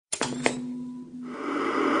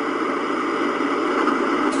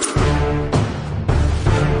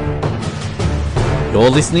You're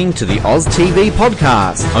listening to the Oz TV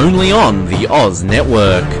podcast, only on the Oz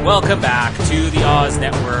Network. Welcome back to the Oz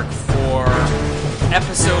Network for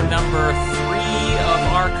episode number 3 of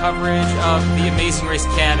our coverage of The Amazing Race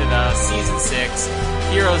Canada, Season 6,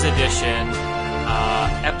 Heroes Edition,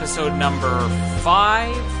 episode number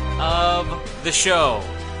 5 of the show.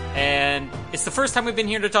 And it's the first time we've been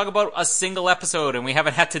here to talk about a single episode, and we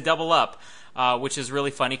haven't had to double up, which is really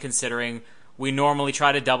funny considering we normally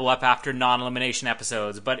try to double up after non-elimination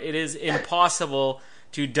episodes, but it is impossible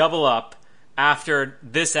to double up after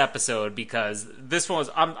this episode because this one was...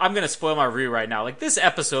 I'm going to spoil my review right now. Like, this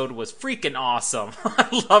episode was freaking awesome.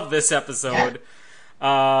 I love this episode.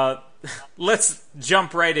 Let's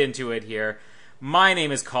jump right into it here. My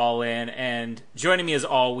name is Colin, and joining me as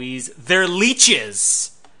always, they're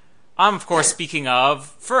leeches. I'm, of course, speaking of,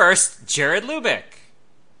 first, Jared Lubick.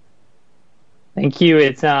 Thank you.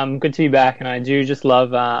 It's good to be back, and I do just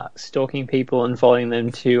love stalking people and following them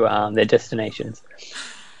to their destinations.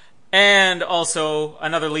 And also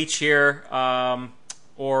another leech here,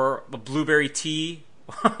 or a blueberry tea,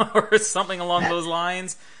 or something along those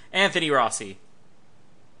lines. Anthony Rossi.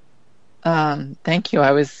 Thank you.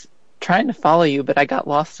 I was trying to follow you, but I got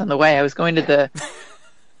lost on the way. I was going to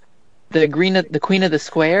the Queen of the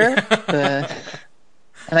Square, and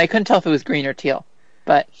I couldn't tell if it was green or teal,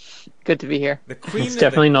 but. Good to be here. It's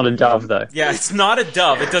definitely not a dove, though. Yeah, it's not a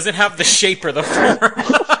dove. It doesn't have the shape or the form.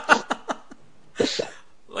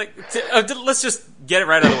 Let's just get it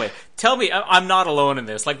right out of the way. Tell me, I'm not alone in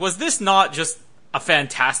this. Like, was this not just a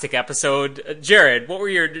fantastic episode? Jared, what were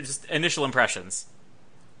your just initial impressions?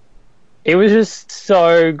 It was just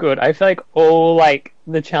so good. I feel like all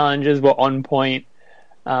the challenges were on point.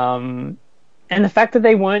 And the fact that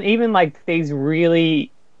they weren't even these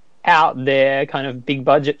really out there kind of big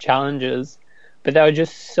budget challenges, but they were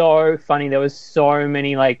just so funny. There was so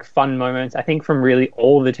many fun moments, I think, from really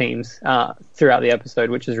all the teams throughout the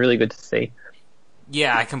episode, which is really good to see.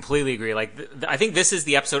 Yeah, I completely agree. I think this is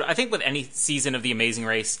the episode. I think with any season of The Amazing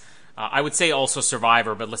Race, I would say also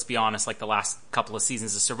Survivor, but let's be honest, the last couple of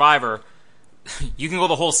seasons of Survivor, you can go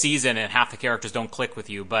the whole season and half the characters don't click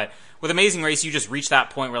with you. But with Amazing Race, you just reach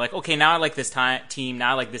that point where okay, now I like this team,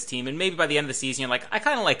 now I like this team, and maybe by the end of the season, you're I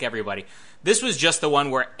kind of like everybody. This was just the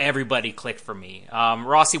one where everybody clicked for me.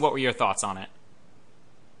 Rossi, what were your thoughts on it?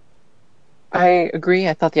 I agree.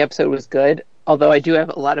 I thought the episode was good, although I do have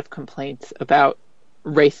a lot of complaints about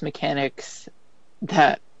race mechanics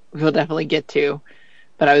that we'll definitely get to.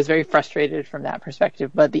 But I was very frustrated from that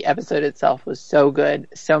perspective. But the episode itself was so good.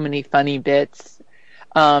 So many funny bits.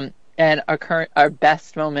 And our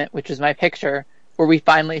best moment, which was my picture, where we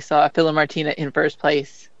finally saw Phil and Martina in first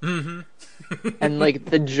place. Mm-hmm. And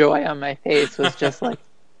the joy on my face was just I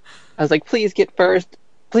was please get first.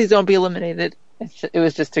 Please don't be eliminated. It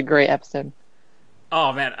was just a great episode.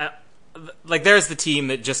 Oh, man. There's the team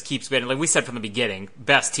that just keeps getting, we said from the beginning,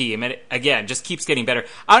 best team, and again, just keeps getting better.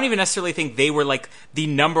 I don't even necessarily think they were the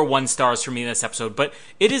number one stars for me in this episode, but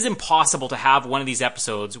it is impossible to have one of these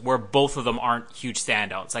episodes where both of them aren't huge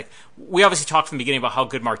standouts. We obviously talked from the beginning about how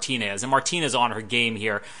good Martina is, and Martina's on her game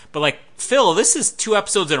here, but Phil, this is 2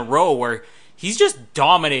 episodes in a row where he's just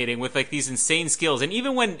dominating with these insane skills, and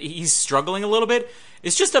even when he's struggling a little bit,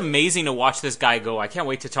 it's just amazing to watch this guy go. I can't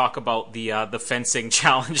wait to talk about the fencing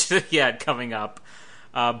challenge that he had coming up.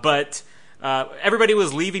 But everybody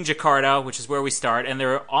was leaving Jakarta, which is where we start, and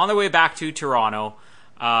they're on their way back to Toronto.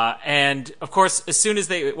 And, of course, as soon as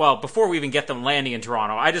before we even get them landing in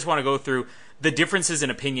Toronto, I just want to go through the differences in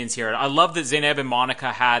opinions here. I love that Zainab and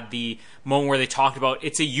Monica had the moment where they talked about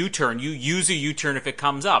it's a U-turn. You use a U-turn if it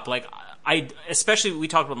comes up. Especially we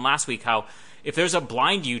talked about last week how if there's a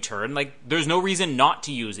blind U-turn, there's no reason not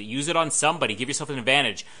to use it. Use it on somebody. Give yourself an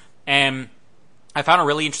advantage. And I found a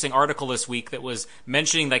really interesting article this week that was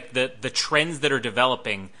mentioning the trends that are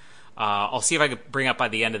developing. I'll see if I can bring up by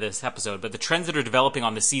the end of this episode, but the trends that are developing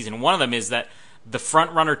on this season. One of them is that the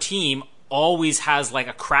front runner team always has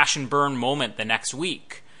a crash and burn moment the next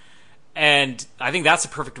week. And I think that's a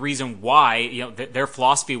perfect reason why their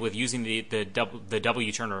philosophy with using the double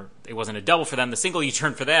U-turn, or it wasn't a double for them, the single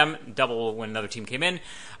U-turn for them, double when another team came in,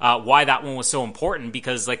 why that one was so important,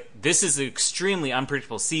 because this is an extremely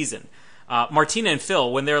unpredictable season. Martina and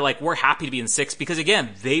Phil, when they're we're happy to be in 6, because again,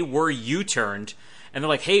 they were U-turned, and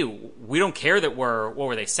they're hey, we don't care that what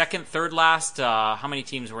were they, second, third last? How many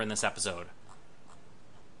teams were in this episode?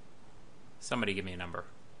 Somebody give me a number.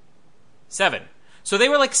 7. So they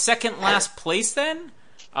were second last place then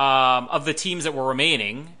of the teams that were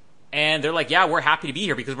remaining. And they're yeah, we're happy to be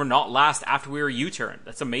here because we're not last after we were U-turned.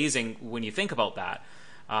 That's amazing when you think about that.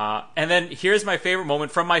 And then here's my favorite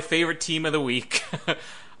moment from my favorite team of the week.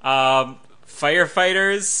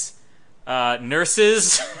 firefighters,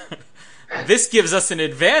 nurses. This gives us an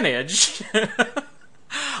advantage.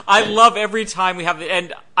 I love every time we have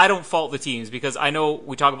and I don't fault the teams because I know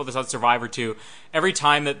we talk about this on Survivor too. Every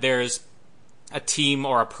time that there's a team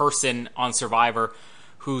or a person on Survivor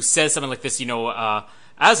who says something like this,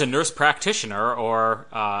 as a nurse practitioner or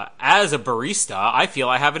as a barista, I feel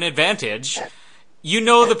I have an advantage.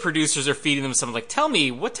 The producers are feeding them something like, tell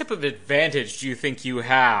me, what type of advantage do you think you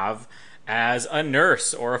have as a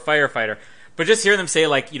nurse or a firefighter? But just hearing them say,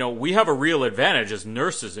 we have a real advantage as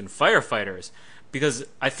nurses and firefighters because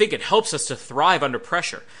I think it helps us to thrive under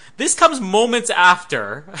pressure. This comes moments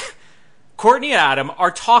after Courtney and Adam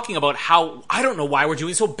are talking about how, I don't know why we're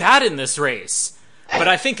doing so bad in this race. But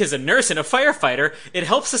I think as a nurse and a firefighter, it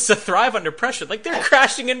helps us to thrive under pressure. They're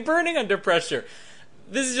crashing and burning under pressure.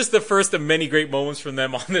 This is just the first of many great moments from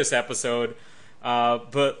them on this episode.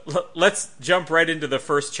 But let's jump right into the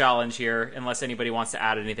first challenge here. Unless anybody wants to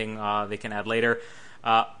add anything, they can add later.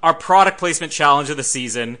 Our product placement challenge of the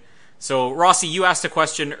season. So, Rossi, you asked a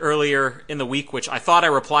question earlier in the week, which I thought I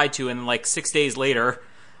replied to, and 6 days later,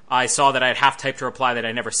 I saw that I had half-typed a reply that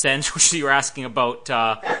I never sent, which you were asking about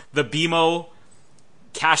the BMO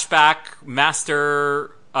cashback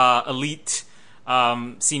master elite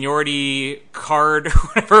seniority card,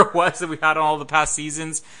 whatever it was that we had on all the past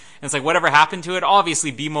seasons. And it's whatever happened to it?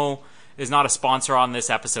 Obviously, BMO is not a sponsor on this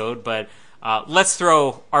episode, but let's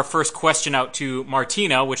throw our first question out to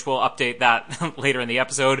Martina, which we'll update that later in the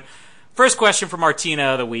episode. First question for Martina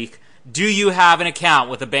of the week. Do you have an account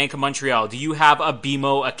with the Bank of Montreal? Do you have a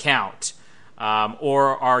BMO account?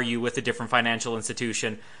 Or are you with a different financial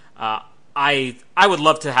institution? I would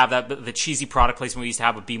love to have that, the cheesy product placement we used to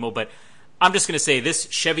have with BMO, but I'm just going to say this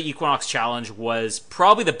Chevy Equinox Challenge was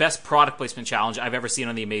probably the best product placement challenge I've ever seen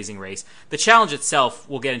on The Amazing Race. The challenge itself,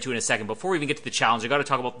 we'll get into in a second. Before we even get to the challenge, I got to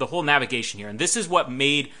talk about the whole navigation here. And this is what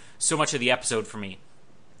made so much of the episode for me.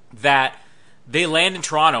 That they land in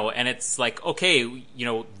Toronto, and it's okay,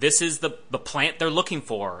 this is the plant they're looking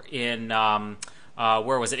for in,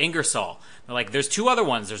 where was it, Ingersoll. They're there's two other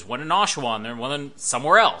ones. There's one in Oshawa, and there's one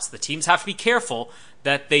somewhere else. The teams have to be careful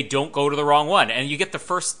that they don't go to the wrong one. And you get the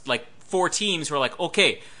first, 4 teams who are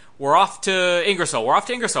okay, we're off to Ingersoll, we're off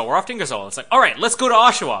to Ingersoll, we're off to Ingersoll. It's all right, let's go to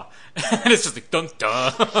Oshawa. And it's just dun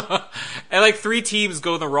dun. And 3 teams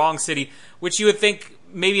go in the wrong city, which you would think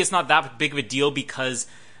maybe it's not that big of a deal because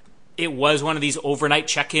it was one of these overnight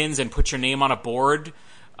check-ins and put your name on a board.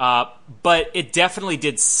 But it definitely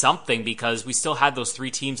did something because we still had those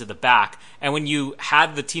 3 teams at the back. And when you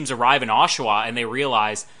had the teams arrive in Oshawa and they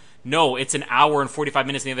realized, no, it's an hour and 45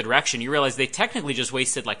 minutes in the other direction, you realize they technically just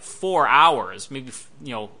wasted 4 hours, maybe,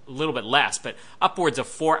 a little bit less, but upwards of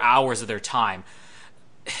 4 hours of their time.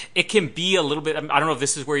 It can be a little bit, I don't know if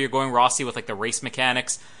this is where you're going, Rossi, with the race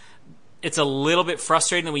mechanics. It's a little bit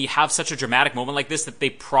frustrating that when you have such a dramatic moment like this that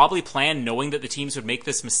they probably planned knowing that the teams would make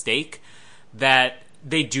this mistake, that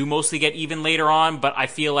they do mostly get even later on, but I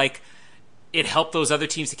feel like it helped those other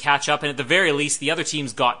teams to catch up, and at the very least, the other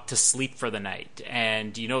teams got to sleep for the night.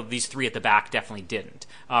 And, these 3 at the back definitely didn't.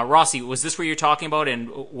 Rossi, was this what you're talking about, and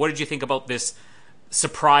what did you think about this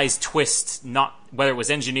surprise twist, not whether it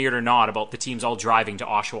was engineered or not, about the teams all driving to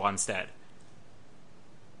Oshawa instead?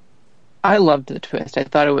 I loved the twist. I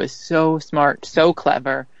thought it was so smart, so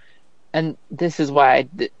clever. And this is why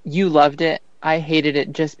you loved it. I hated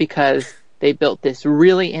it just because they built this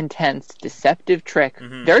really intense, deceptive trick.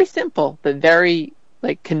 Mm-hmm. Very simple, but very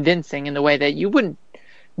convincing in the way that you wouldn't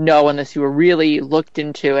know unless you were really looked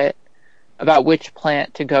into it about which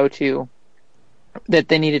plant to go to, that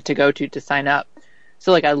they needed to go to sign up.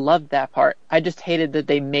 So I loved that part. I just hated that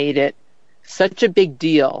they made it such a big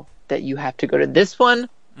deal that you have to go to this one,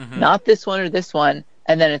 not this one or this one,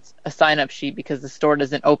 and then it's a sign-up sheet because the store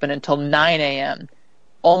doesn't open until 9 a.m.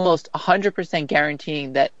 Almost 100%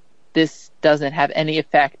 guaranteeing that this doesn't have any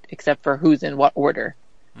effect except for who's in what order.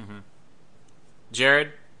 Mm-hmm.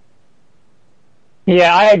 Jared?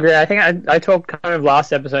 Yeah, I agree. I think I talked kind of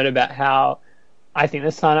last episode about how I think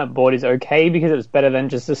the sign-up board is okay because it's better than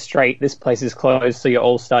just a straight, this place is closed, so you're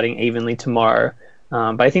all starting evenly tomorrow.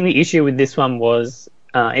 But I think the issue with this one was,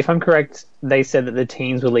 if I'm correct, they said that the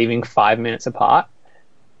teams were leaving 5 minutes apart,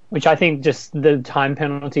 which I think just the time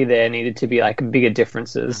penalty there needed to be bigger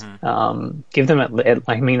differences. Mm-hmm. Give them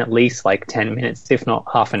at least 10 minutes, if not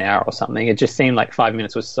half an hour or something. It just seemed like 5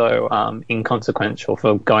 minutes was so inconsequential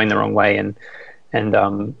for going the wrong way and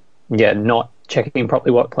not checking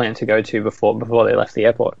properly what plant to go to before they left the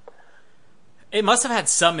airport. It must have had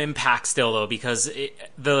some impact still, though, because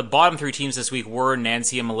the bottom 3 teams this week were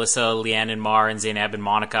Nancy and Melissa, Leanne and Mar, and Zainab and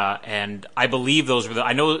Monica. And I believe those were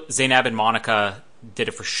I know Zainab and Monica did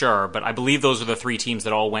it for sure, but I believe those are the 3 teams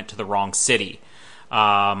that all went to the wrong city.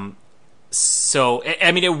 So,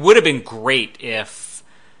 I mean, it would have been great if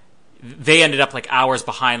they ended up like hours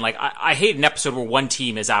behind. Like, I hate an episode where one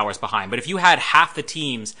team is hours behind, but if you had half the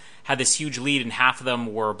teams had this huge lead and half of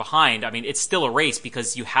them were behind, I mean, it's still a race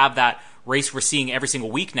because you have that race we're seeing every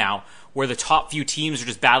single week now where the top few teams are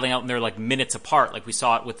just battling out and they're like minutes apart, like we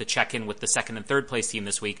saw it with the check-in with the second and third place team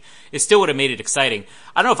this week. It still would have made it exciting.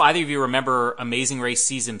 I don't know if either of you remember Amazing Race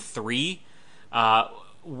Season 3,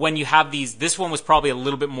 when you have these, this one was probably a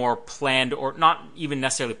little bit more planned, or not even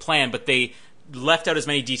necessarily planned, but they left out as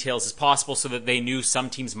many details as possible so that they knew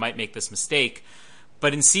some teams might make this mistake.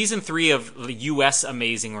 But in Season 3 of the US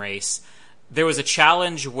Amazing Race, there was a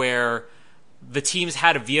challenge where the teams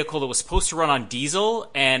had a vehicle that was supposed to run on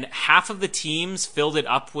diesel, and half of the teams filled it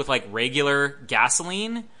up with like regular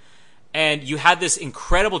gasoline. And you had this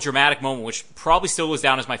incredible dramatic moment, which probably still goes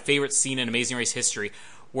down as my favorite scene in Amazing Race history,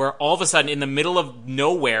 where all of a sudden, in the middle of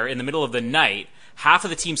nowhere, in the middle of the night, half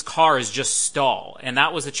of the team's cars just stall. And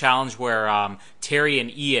that was a challenge where Terry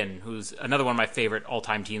and Ian, who's another one of my favorite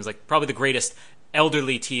all-time teams, like probably the greatest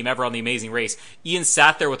elderly team ever on The Amazing Race, Ian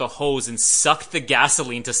sat there with a hose and sucked the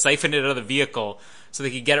gasoline to siphon it out of the vehicle so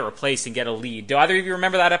they could get it replaced and get a lead. Do either of you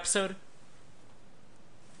remember that episode?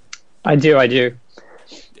 I do.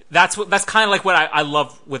 That's kind of like what I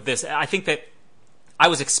love with this. I think that I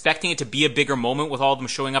was expecting it to be a bigger moment with all of them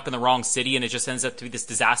showing up in the wrong city, and it just ends up to be this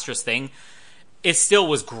disastrous thing. It still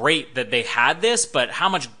was great that they had this, but how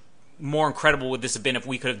much more incredible would this have been if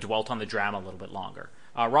we could have dwelt on the drama a little bit longer?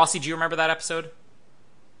 Rossi, do you remember that episode?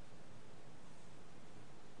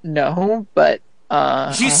 No, but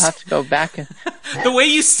I'll have to go back. The way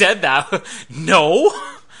you said that, no,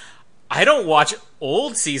 I don't watch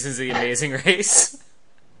old seasons of The Amazing Race.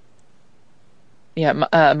 Yeah,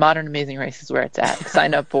 Modern Amazing Race is where it's at.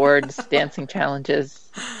 Sign up boards, dancing challenges,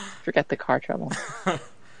 forget the car trouble.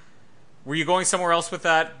 Were you going somewhere else with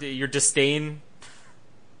that? Your disdain?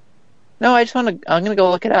 No, I'm going to go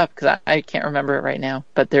look it up because I can't remember it right now.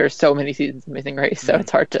 But there are so many seasons of Amazing Race, so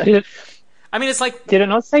it's hard to... I mean, it's like... Did it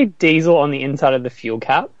not say diesel on the inside of the fuel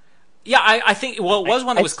cap? Yeah, I think... Well, it was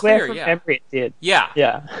one that was clear, from yeah. memory it did.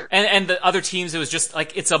 Yeah. And the other teams, it was just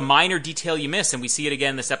like, it's a minor detail you miss, and we see it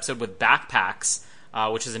again this episode with backpacks,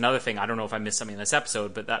 which is another thing. I don't know if I missed something in this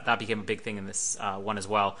episode, but that became a big thing in this one as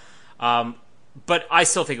well. But I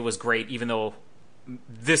still think it was great, even though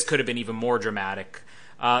this could have been even more dramatic.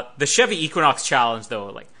 The Chevy Equinox Challenge, though,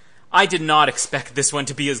 like, I did not expect this one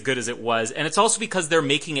to be as good as it was, and it's also because they're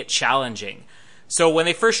making it challenging. So when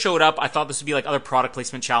they first showed up, I thought this would be like other product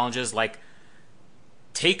placement challenges, like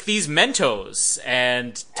take these Mentos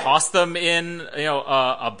and toss them in,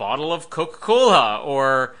 a bottle of Coca-Cola,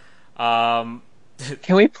 or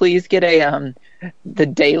Can we please get the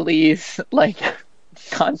dailies like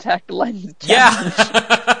contact lens challenge?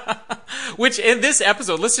 Yeah. Which in this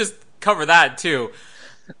episode, let's just cover that too.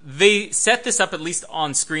 They set this up, at least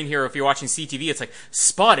on screen here, if you're watching CTV, it's like,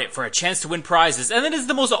 spot it for a chance to win prizes. And then it's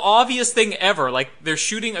the most obvious thing ever. Like, they're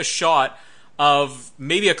shooting a shot of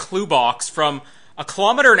maybe a clue box from 1.5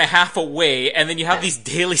 kilometers away, and then you have these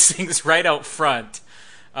daily things right out front.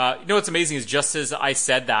 What's amazing is just as I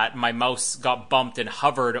said that, my mouse got bumped and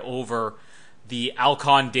hovered over the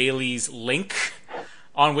Alcon Dailies link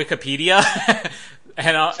on Wikipedia.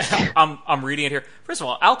 And I'm reading it here. First of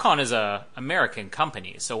all, Alcon is a American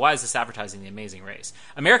company, so why is this advertising The Amazing Race?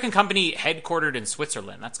 American company headquartered in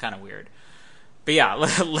Switzerland. That's kind of weird. But yeah,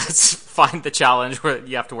 let's find the challenge where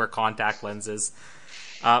you have to wear contact lenses.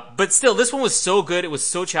 But still, this one was so good. It was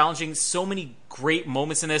so challenging. So many great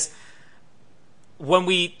moments in this. When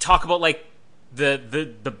we talk about like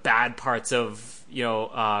the bad parts of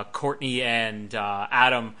Courtney and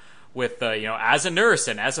Adam with as a nurse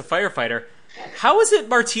and as a firefighter. How is it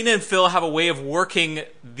Martina and Phil have a way of working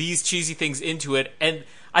these cheesy things into it? And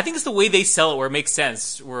I think it's the way they sell it where it makes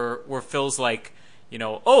sense, where Phil's like,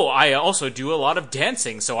 I also do a lot of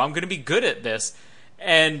dancing, so I'm going to be good at this.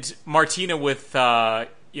 And Martina with,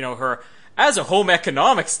 her, as a home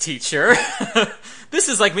economics teacher, this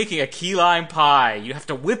is like making a key lime pie. You have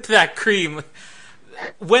to whip that cream.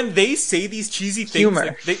 When they say these cheesy things,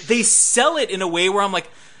 like, they sell it in a way where I'm like,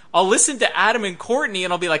 I'll listen to Adam and Courtney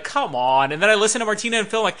and I'll be like, come on. And then I listen to Martina and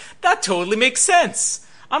Phil, like, that totally makes sense.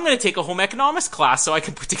 I'm going to take a home economics class so I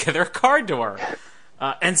can put together a car door.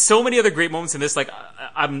 And so many other great moments in this. Like,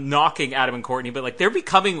 I'm knocking Adam and Courtney, but like, they're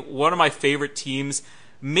becoming one of my favorite teams,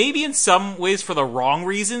 maybe in some ways for the wrong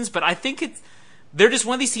reasons, but I think they're just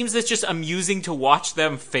one of these teams that's just amusing to watch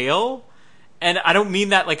them fail. And I don't mean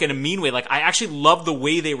that like in a mean way. Like, I actually love the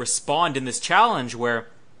way they respond in this challenge where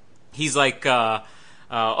he's like,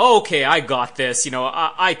 okay, I got this.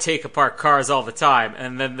 I take apart cars all the time.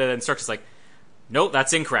 And then the instructor's like, no,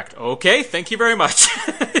 that's incorrect. Okay, thank you very much.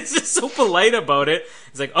 It's just so polite about it.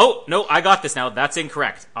 He's like, oh, no, I got this now. That's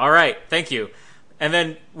incorrect. All right, thank you. And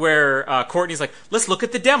then where Courtney's like, let's look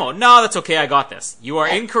at the demo. No, that's okay, I got this. You are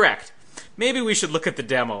incorrect. Maybe we should look at the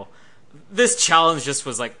demo. This challenge just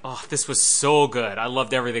was like, oh, this was so good. I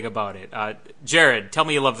loved everything about it. Jared, tell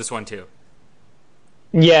me you love this one too.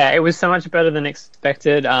 Yeah, it was so much better than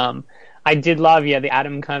expected. I did love, the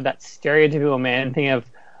Adam kind of that stereotypical man thing of,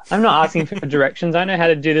 I'm not asking for directions. I know how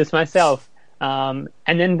to do this myself. And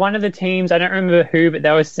then one of the teams, I don't remember who, but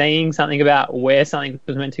they were saying something about where something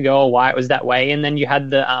was meant to go or why it was that way. And then you had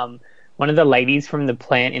the one of the ladies from the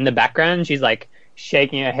plant in the background. She's like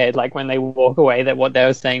shaking her head like when they walk away that what they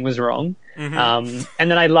were saying was wrong. Mm-hmm.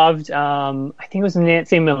 And then I loved, I think it was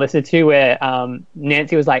Nancy and Melissa too, where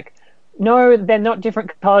Nancy was like, no, they're not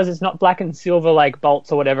different colors. It's not black and silver like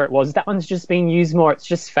bolts or whatever it was. That one's just being used more. It's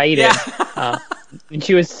just faded. Yeah. And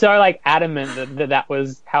she was so like adamant that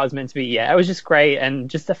was how it was meant to be. Yeah, it was just great. And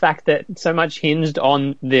just the fact that so much hinged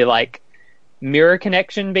on the like mirror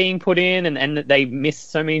connection being put in and that they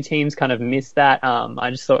missed, so many teams kind of missed that.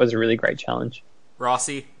 I just thought it was a really great challenge.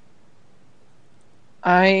 Rossi?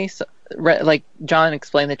 Like John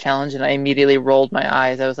explained the challenge and I immediately rolled my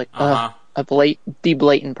eyes. I was like, the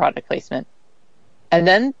blatant product placement. And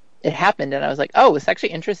then it happened and I was like, oh, it's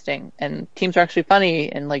actually interesting and teams are actually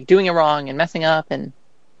funny and like doing it wrong and messing up and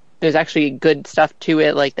there's actually good stuff to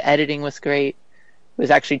it. Like the editing was great. It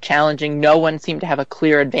was actually challenging. No one seemed to have a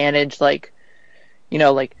clear advantage. Like,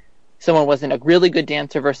 like someone wasn't a really good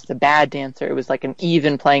dancer versus a bad dancer. It was like an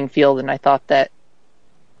even playing field. And I thought that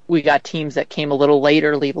we got teams that came a little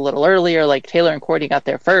later, leave a little earlier. Like Taylor and Courtney got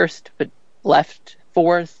there first, but left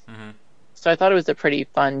fourth. Mm-hmm. So I thought it was a pretty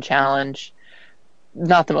fun challenge.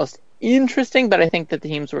 Not the most interesting, but I think that the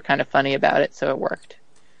teams were kind of funny about it, so it worked.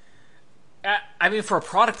 I mean, for a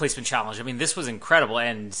product placement challenge, I mean, this was incredible,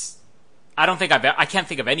 and I can't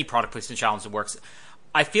think of any product placement challenge that works.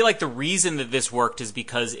 I feel like the reason that this worked is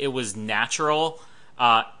because it was natural.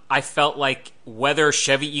 I felt like whether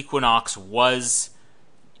Chevy Equinox was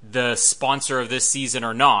the sponsor of this season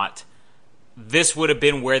or not, this would have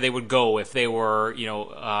been where they would go if they were,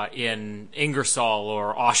 in Ingersoll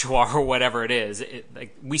or Oshawa or whatever it is.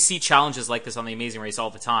 We see challenges like this on The Amazing Race all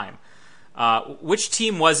the time. Which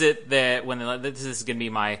team was it that, this is going to be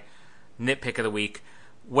my nitpick of the week,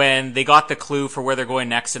 when they got the clue for where they're going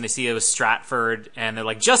next and they see it was Stratford and they're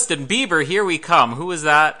like, Justin Bieber, here we come. Who was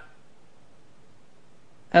that?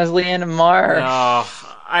 That was Leanna Marsh.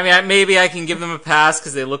 Oh, I mean, maybe I can give them a pass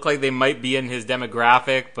because they look like they might be in his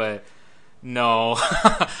demographic, but... No.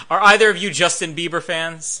 Are either of you Justin Bieber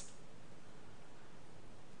fans?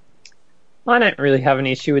 I don't really have an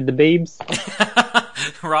issue with the Biebs.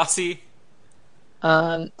 Rossi?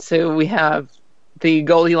 So we have the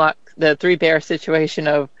Goldilocks, the three-bear situation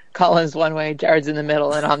of Colin's one way, Jared's in the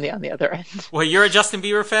middle, and I'm on the other end. Well, you're a Justin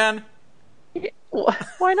Bieber fan?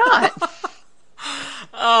 Why not?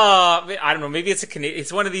 I don't know. Maybe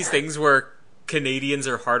it's one of these things where Canadians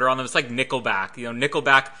are harder on them. It's like Nickelback.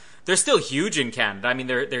 Nickelback... They're still huge in Canada. I mean,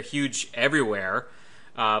 they're huge everywhere.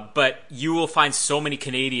 But you will find so many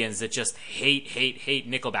Canadians that just hate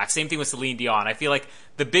Nickelback. Same thing with Celine Dion. I feel like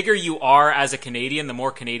the bigger you are as a Canadian, the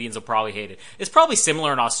more Canadians will probably hate it. It's probably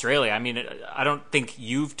similar in Australia. I mean, I don't think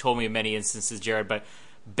you've told me many instances, Jared, but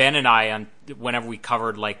Ben and I, whenever we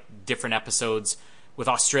covered like different episodes with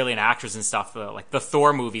Australian actors and stuff, like the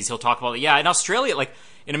Thor movies, he'll talk about, in Australia, like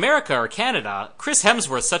in America or Canada, Chris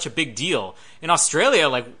Hemsworth's such a big deal. In Australia,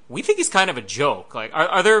 like, we think he's kind of a joke. Like,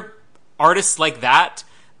 are there artists like that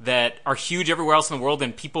are huge everywhere else in the world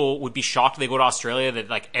and people would be shocked if they go to Australia that,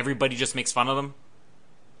 like, everybody just makes fun of them?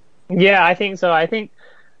 Yeah, I think so. I think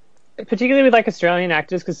particularly with, like, Australian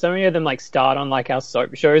actors, because so many of them, like, start on, like, our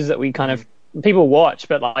soap shows that we kind of, people watch,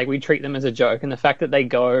 but, like, we treat them as a joke. And the fact that they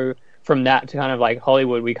go from that to kind of, like,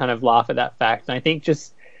 Hollywood, we kind of laugh at that fact. And I think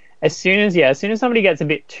just... As soon as somebody gets a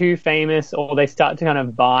bit too famous or they start to kind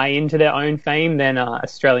of buy into their own fame, then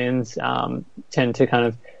Australians tend to kind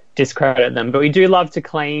of discredit them. But we do love to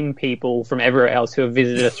claim people from everywhere else who have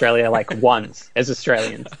visited Australia like once as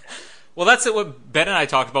Australians. Well, that's what Ben and I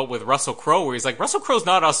talked about with Russell Crowe, where he's like, Russell Crowe's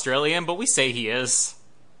not Australian, but we say he is.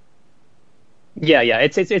 Yeah.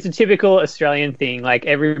 It's a typical Australian thing. Like,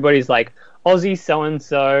 everybody's like, Aussie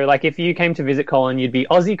so-and-so. Like, if you came to visit Colin, you'd be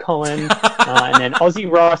Aussie Colin, and then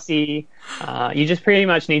Aussie Rossi. You just pretty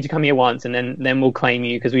much need to come here once, and then we'll claim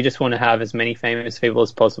you, because we just want to have as many famous people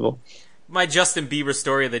as possible. My Justin Bieber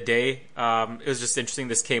story of the day, it was just interesting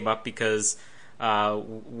this came up because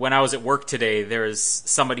when I was at work today, there's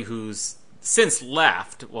somebody who's since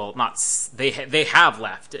left. Well, they have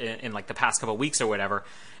left in like the past couple of weeks or whatever.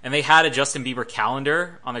 And they had a Justin Bieber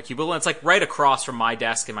calendar on their cubicle. And it's like right across from my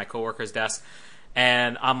desk and my coworker's desk.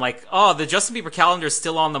 And I'm like, oh, the Justin Bieber calendar is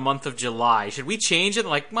still on the month of July. Should we change it?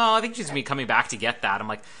 Like, well, I think she's going to be coming back to get that. I'm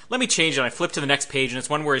like, let me change it. And I flip to the next page, and it's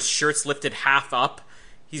one where his shirt's lifted half up.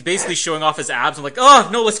 He's basically showing off his abs. I'm like, oh,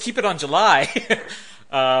 no, let's keep it on July.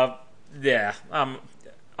 Yeah.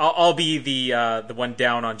 I'll be the one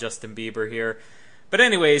down on Justin Bieber here. But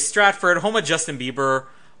anyways, Stratford, home of Justin Bieber.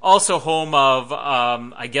 Also home of,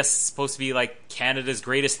 I guess, supposed to be like Canada's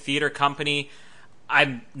greatest theater company.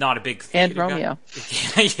 I'm not a big theater And Romeo.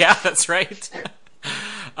 guy. Yeah, that's right.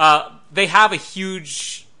 They have a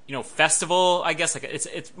huge, festival. I guess like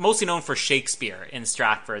it's mostly known for Shakespeare in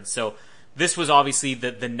Stratford. So this was obviously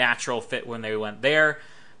the natural fit when they went there.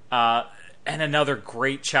 And another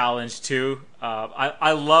great challenge too.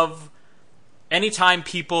 I love anytime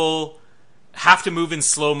people have to move in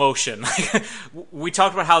slow motion. We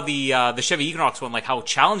talked about how the Chevy Equinox one, like how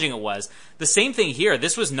challenging it was. The same thing here.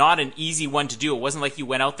 This was not an easy one to do. It wasn't like you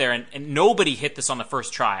went out there and nobody hit this on the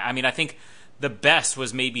first try. I mean, I think the best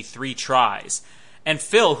was maybe 3 tries. And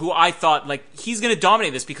Phil, who I thought, like, he's going to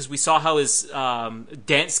dominate this because we saw how his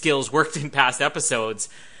dance skills worked in past episodes.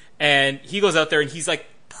 And he goes out there and he's, like,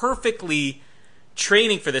 perfectly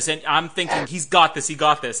training for this. And I'm thinking, he got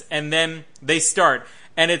this. And then they start.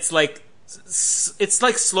 And it's like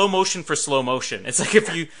slow motion for slow motion. It's like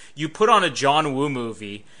if you put on a John Woo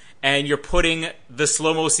movie and you're putting the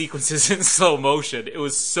slow-mo sequences in slow motion. It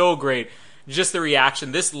was so great. Just the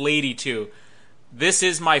reaction. This lady, too. This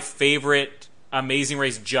is my favorite Amazing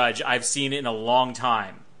Race judge I've seen in a long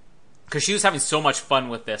time. Because she was having so much fun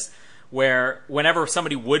with this. Where whenever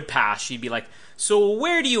somebody would pass, she'd be like, so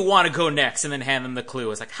where do you want to go next? And then hand them the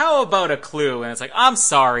clue. It's like, how about a clue? And it's like, I'm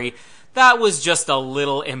sorry. That was just a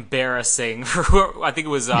little embarrassing. I think it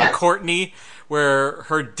was Courtney, where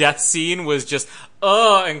her death scene was just,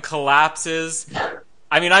 and collapses.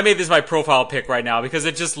 I mean, I made this my profile pic right now because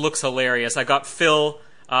it just looks hilarious. I got Phil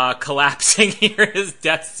collapsing here, his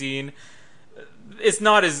death scene. It's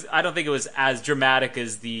not I don't think it was as dramatic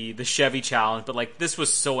as the Chevy challenge, but like this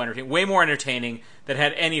was so entertaining. Way more entertaining than it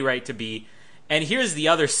had any right to be. And here's the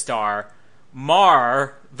other star,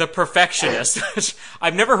 Mar, the perfectionist.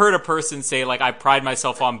 I've never heard a person say, like, I pride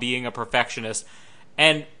myself on being a perfectionist,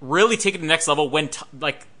 and really take it to the next level when,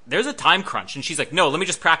 there's a time crunch. And she's like, no, let me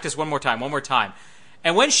just practice one more time.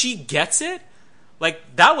 And when she gets it,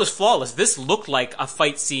 like, that was flawless. This looked like a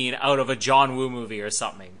fight scene out of a John Woo movie or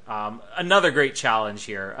something. Another great challenge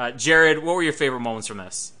here. Jared, what were your favorite moments from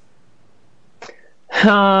this?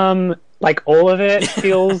 Like, all of it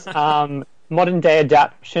feels... modern day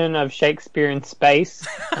adaptation of Shakespeare in space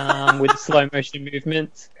with slow motion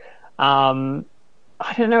movements. I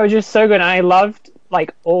don't know, it was just so good. And I loved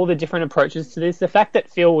like all the different approaches to this. The fact that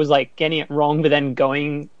Phil was like getting it wrong, but then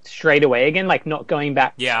going straight away again, like not going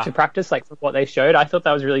back to practice, like from what they showed. I thought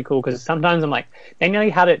that was really cool because sometimes I'm like, they nearly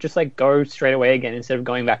had it just like go straight away again instead of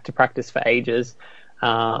going back to practice for ages.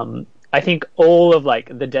 I think all of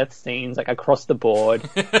like the death scenes, like across the board,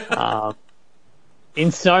 in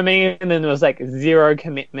so many, and then there was like zero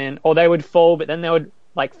commitment, or they would fall, but then they would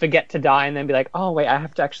like forget to die and then be like, oh wait, I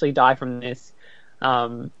have to actually die from this.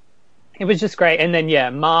 It was just great. And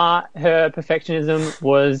then Ma, her perfectionism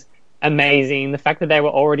was amazing. The fact that they were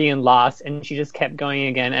already in last and she just kept going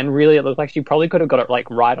again, and really it looked like she probably could have got it like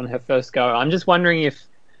right on her first go. I'm just wondering if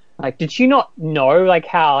like, did she not know like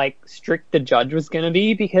how like strict the judge was going to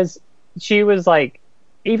be? Because she was like,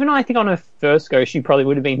 even I think on her first go, she probably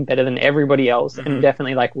would have been better than everybody else and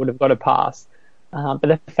definitely like would have got a pass. But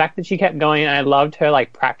the fact that she kept going, and I loved her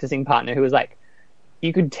like practicing partner who was like,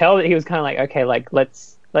 you could tell that he was kind of like, okay, like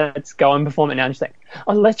let's go and perform it now. And she's like,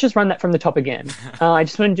 oh, let's just run that from the top again. I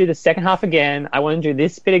just want to do the second half again. I want to do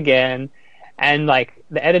this bit again. And like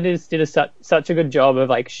the editors did such a good job of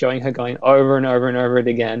like showing her going over and over and over it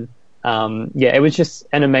again. It was just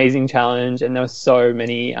an amazing challenge, and there were so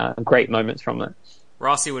many great moments from it.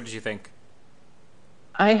 Rossi, what did you think?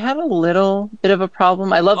 I had a little bit of a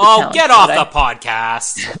problem. I love the challenge. Oh, get off the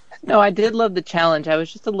podcast! No, I did love the challenge. I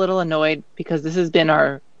was just a little annoyed because this has been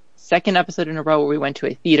our second episode in a row where we went to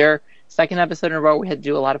a theater. Second episode in a row we had to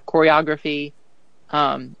do a lot of choreography.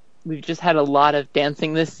 We've just had a lot of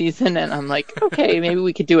dancing this season, and I'm like, okay, maybe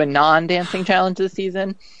we could do a non-dancing challenge this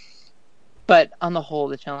season. But on the whole,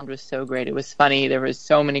 the challenge was so great. It was funny. There was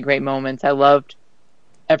so many great moments. I loved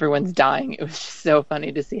everyone's dying. It was just so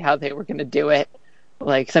funny to see how they were going to do it.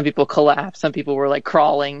 Like, some people collapsed, some people were like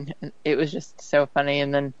crawling. It was just so funny.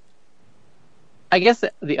 And then I guess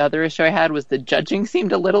the other issue I had was the judging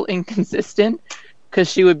seemed a little inconsistent, because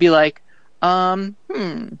she would be like, I'll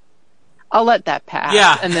let that pass.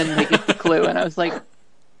 Yeah. And then they get the clue, and I was like,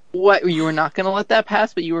 what? You were not going to let that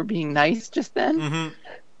pass, but you were being nice just then? Mm-hmm.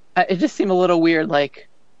 It just seemed a little weird, like,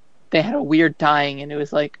 they had a weird dying, and it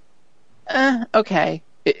was like, okay.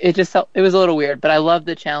 It just felt, it was a little weird, but I loved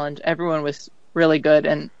the challenge. Everyone was really good,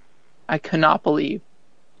 and I could not believe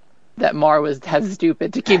that Mar was that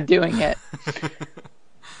stupid to keep doing it.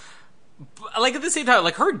 Like, at the same time,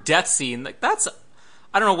 like, her death scene, like, that's,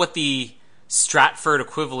 I don't know what the Stratford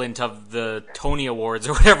equivalent of the Tony Awards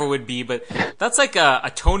or whatever would be, but that's like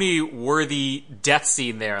a Tony-worthy death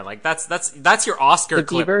scene there. Like, that's your Oscar The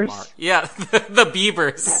clip, Biebers? Mark. Yeah, the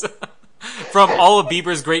Biebers. From all of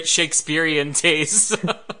Bieber's great Shakespearean tastes.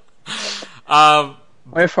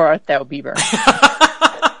 Wherefore art thou, Bieber?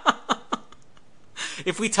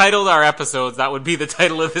 If we titled our episodes, that would be the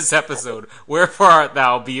title of this episode. Wherefore art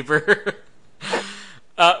thou, Bieber?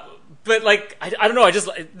 But, like, I don't know,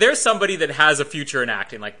 there's somebody that has a future in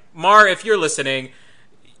acting. Like, Mar, if you're listening,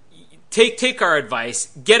 take our advice,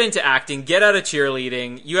 get into acting, get out of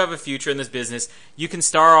cheerleading, you have a future in this business. You can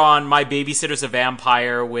star on My Babysitter's a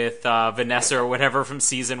Vampire with Vanessa or whatever from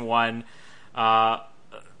season 1. I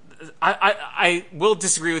will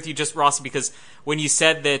disagree with you, just Rossi, because when you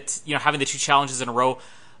said that, you know, having the 2 challenges in a row,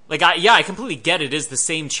 like, I completely get it is the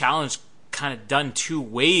same challenge kind of done 2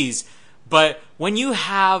 ways, but when you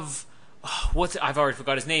have I've already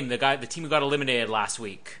forgot his name, the team who got eliminated last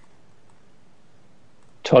week.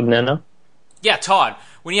 Todd Nenna. Yeah, Todd.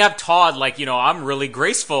 When you have Todd, like, you know, I'm really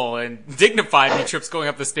graceful and dignified when he trips going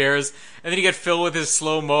up the stairs, and then you get Phil with his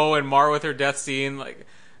slow-mo and Mar with her death scene, like,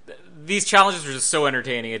 these challenges were just so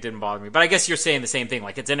entertaining, it didn't bother me. But I guess you're saying the same thing,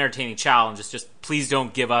 like, it's an entertaining challenge, it's just, please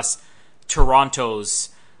don't give us Toronto's,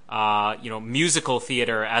 musical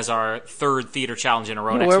theater as our 3rd theater challenge in a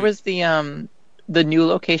row next Where week. was the new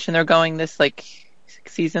location they're going this, like,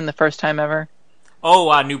 season, the first time ever?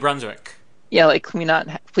 Oh, New Brunswick. Yeah, like, can we not?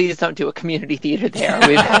 Please don't do a community theater there.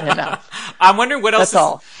 We've had enough. I'm wondering what else That's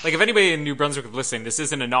all. Like, if anybody in New Brunswick is listening, this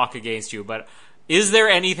isn't a knock against you, but is there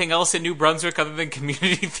anything else in New Brunswick other than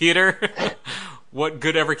community theater? What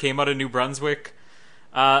good ever came out of New Brunswick?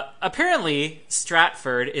 Apparently,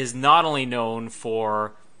 Stratford is not only known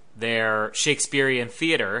for their Shakespearean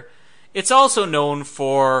theater, it's also known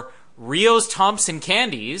for Rio's Thompson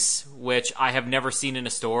candies, which I have never seen in a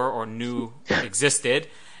store or knew existed,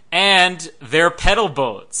 and their pedal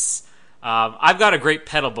boats. I've got a great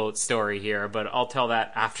pedal boat story here, but I'll tell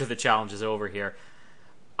that after the challenge is over here.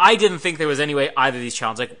 I didn't think there was any way either of these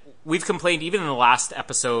challenges, like, we've complained even in the last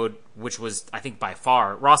episode, which was, I think, by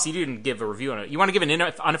far. Ross, you didn't give a review on it. You want to give an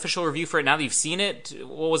unofficial review for it now that you've seen it?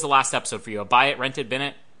 What was the last episode for you? A buy it, rent it, bin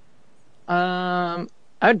it? I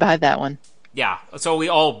would buy that one. Yeah, so we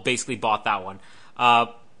all basically bought that one.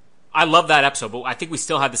 I love that episode, but I think we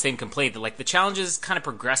still had the same complaint that, like, the challenges kind of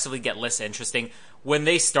progressively get less interesting. When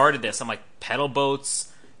they started this, I'm like, pedal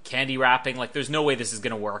boats, candy wrapping, like, there's no way this is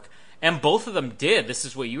going to work. And both of them did. This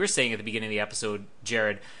is what you were saying at the beginning of the episode,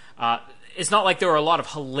 Jared. It's not like there were a lot of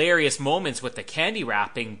hilarious moments with the candy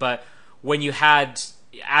wrapping, but when you had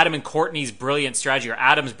Adam and Courtney's brilliant strategy, or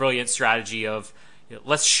Adam's brilliant strategy of, you know,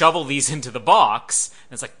 let's shovel these into the box,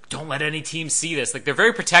 and it's like, don't let any team see this. Like, they're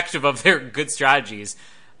very protective of their good strategies.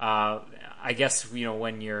 I guess, you know,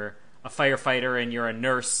 when you're a firefighter and you're a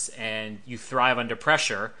nurse and you thrive under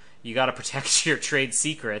pressure, you got to protect your trade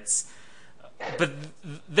secrets. But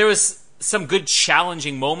there was some good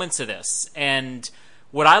challenging moments of this, and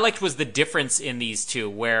what I liked was the difference in these two,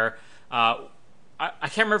 where I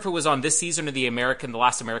can't remember if it was on this season or the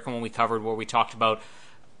last American one we covered, where we talked about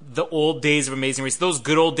the old days of Amazing Race, those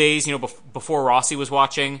good old days, you know, before Rossi was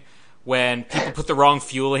watching, when people put the wrong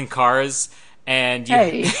fuel in cars. And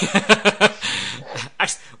Hey.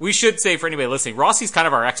 Actually, we should say, for anybody listening, Rossi's kind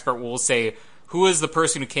of our expert. We'll say who is the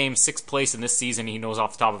person who came 6th place in this season. He knows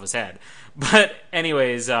off the top of his head. But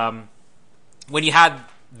anyways, when you had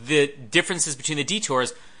the differences between the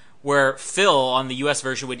detours, where Phil on the US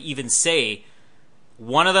version would even say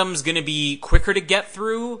one of them's going to be quicker to get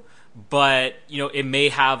through, but, you know, it may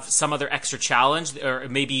have some other extra challenge, or it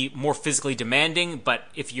may be more physically demanding, but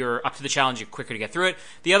if you're up to the challenge, you're quicker to get through it.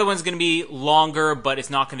 The other one's going to be longer, but it's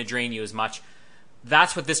not going to drain you as much.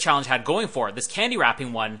 That's what this challenge had going for it. This candy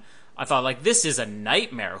wrapping one, I thought, like, this is a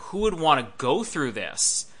nightmare. Who would want to go through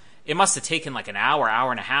this? It must have taken like an hour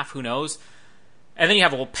and a half, who knows? And then you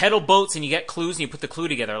have little pedal boats and you get clues and you put the clue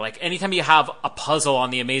together. Like, anytime you have a puzzle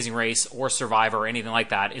on The Amazing Race or Survivor or anything like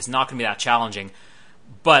that, it's not going to be that challenging.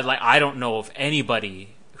 But, like, I don't know of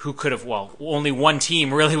anybody who could have, well, only one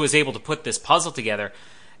team really was able to put this puzzle together.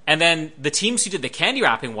 And then the teams who did the candy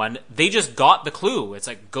wrapping one, they just got the clue. It's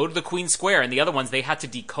like, go to the Queen Square. And the other ones, they had to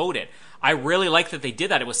decode it. I really like that they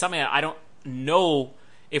did that. It was something that I don't know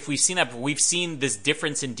if we've seen that, but we've seen this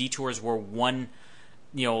difference in detours where one,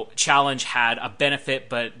 challenge had a benefit,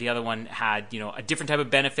 but the other one had, a different type of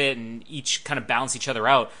benefit, and each kind of balance each other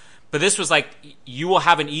out. But this was like, you will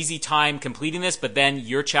have an easy time completing this, but then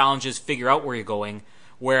your challenges figure out where you're going,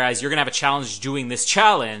 whereas you're going to have a challenge doing this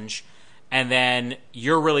challenge, and then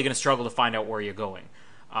you're really going to struggle to find out where you're going.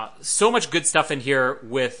 So much good stuff in here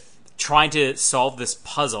with trying to solve this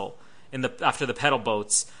puzzle after the pedal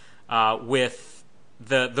boats, with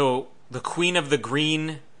the Queen of the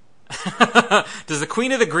Green. Does the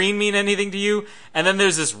Queen of the Green mean anything to you? And then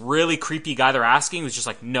there's this really creepy guy they're asking who's just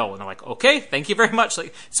like, no. And they're like, okay, thank you very much.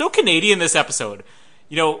 Like, so Canadian this episode.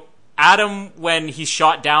 Adam, when he's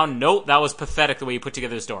shot down, no, that was pathetic the way you put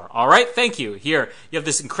together this door. All right, thank you. Here, you have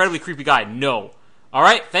this incredibly creepy guy. No. All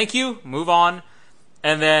right, thank you. Move on.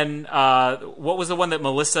 And then, what was the one that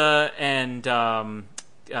Melissa and, I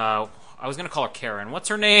was going to call her Karen. What's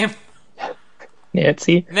her name?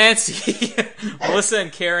 Nancy. Melissa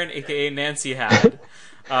and Karen, a.k.a. Nancy, had.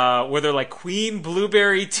 Where they're like, Queen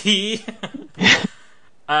Blueberry Tea.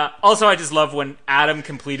 Also, I just love when Adam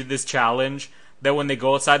completed this challenge, that when they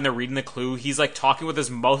go outside and they're reading the clue, he's like talking with his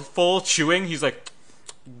mouth full, chewing. He's like,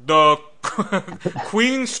 the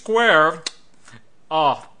Queen Square.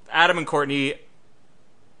 Oh, Adam and Courtney,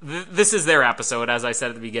 this is their episode, as I said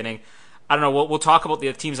at the beginning. I don't know, we'll talk about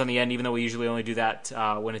the teams on the end, even though we usually only do that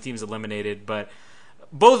when a team's eliminated. But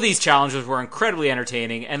both of these challenges were incredibly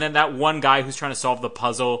entertaining. And then that one guy who's trying to solve the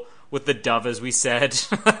puzzle with the dove, as we said.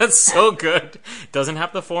 That's so good. Doesn't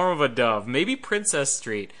have the form of a dove. Maybe Princess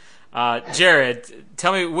Street. Jared,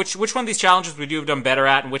 tell me, which one of these challenges would you have done better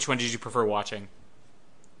at, and which one did you prefer watching?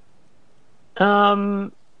 I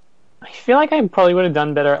feel like I probably would have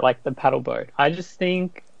done better at like the paddle boat. I just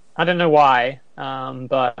think, I don't know why,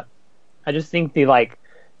 but I just think the like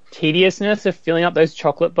tediousness of filling up those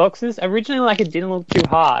chocolate boxes. Originally, like, it didn't look too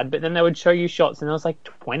hard, but then they would show you shots and there was like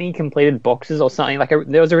 20 completed boxes or something. Like,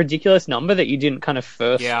 there was a ridiculous number that you didn't kind of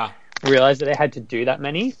first realize that they had to do that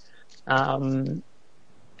many. And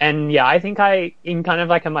yeah, I think in kind of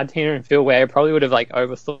like a Martina and Phil way, I probably would have like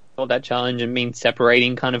overthought that challenge and been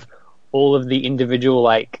separating kind of all of the individual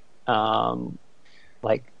like cupcake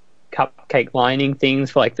lining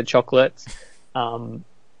things for like the chocolates.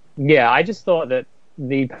 Yeah, I just thought that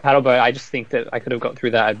the paddle boat, I just think that I could have got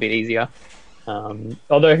through that a bit easier.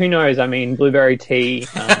 Although, who knows? I mean, blueberry tea,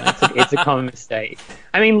 it's a common mistake.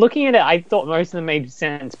 I mean, looking at it, I thought most of them made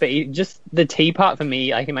sense, but just the tea part for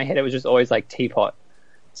me, like in my head, it was just always like teapot.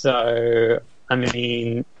 So, I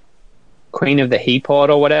mean, Queen of the Heapot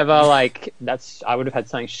or whatever, like, I would have had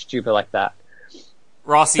something stupid like that.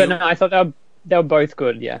 Rossi. But no, I thought they were both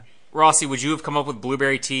good, yeah. Rossi, would you have come up with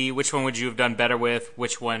blueberry tea? Which one would you have done better with?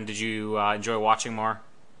 Which one did you enjoy watching more?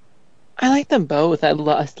 I like them both. I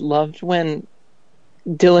loved when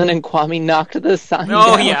Dylan and Kwame knocked the sign down.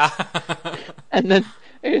 Oh, yeah. And then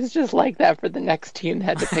it was just like that for the next team that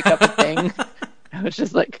had to pick up a thing. It was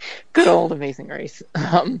just like good old Amazing Race.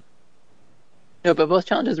 No, but both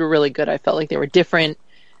challenges were really good. I felt like they were different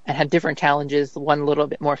and had different challenges. One a little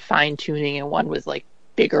bit more fine-tuning and one was like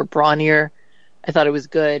bigger, brawnier. I thought it was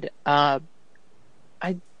good. I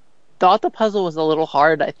thought the puzzle was a little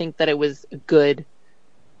hard. I think that it was a good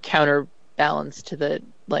counterbalance to the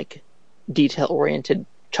like detail-oriented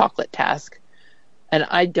chocolate task. And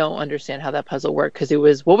I don't understand how that puzzle worked because it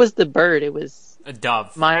was, what was the bird? It was a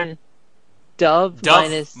dove. Dove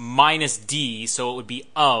minus D, so it would be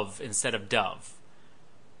of instead of dove.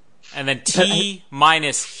 And then T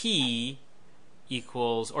minus he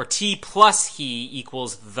equals, or T plus he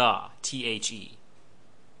equals the, T-H-E.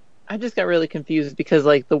 I just got really confused because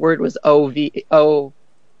like the word was O-V-O.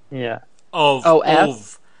 Yeah.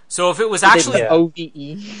 O-F. So if it was actually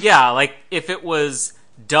O-V-E. Yeah, like if it was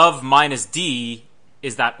dove minus D,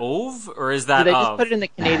 is that ove or is that They of? just put it in the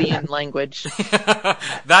Canadian language.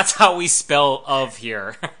 That's how we spell of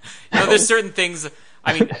here. There's certain things.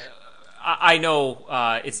 I mean, I know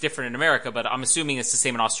it's different in America, but I'm assuming it's the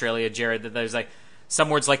same in Australia, Jared. That there's like some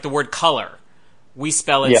words like the word color. We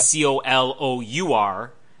spell it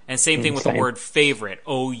C-O-L-O-U-R, and same thing with the word favorite,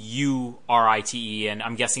 O-U-R-I-T-E. And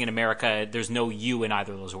I'm guessing in America there's no U in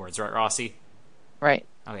either of those words, right, Rossi? Right.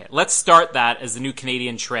 Okay, let's start that as the new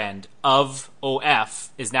Canadian trend. Of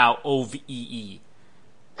O-F is now O-V-E-E.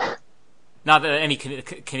 Not that any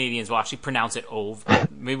Canadians will actually pronounce it ove.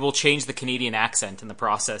 Maybe we'll change the Canadian accent in the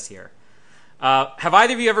process here. Have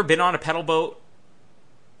either of you ever been on a pedal boat?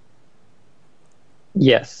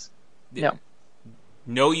 Yes. No.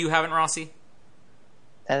 No, you haven't, Rossi?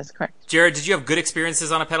 That is correct. Jared, did you have good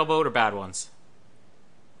experiences on a pedal boat or bad ones?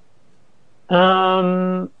 They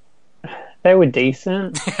were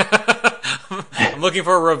decent. I'm looking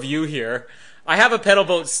for a review here. I have a pedal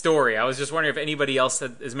boat story. I was just wondering if anybody else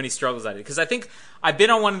had as many struggles as I did. Because I think I've been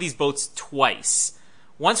on one of these boats twice.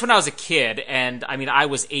 Once when I was a kid, and I mean, I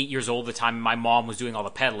was 8 years old at the time, and my mom was doing all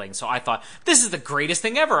the pedaling. So I thought, this is the greatest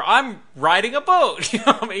thing ever. I'm riding a boat.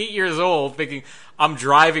 I'm 8 years old thinking I'm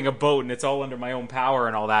driving a boat, and it's all under my own power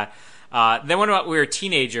and all that. Then when we were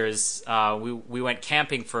teenagers, we went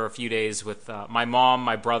camping for a few days with my mom,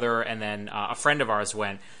 my brother, and then a friend of ours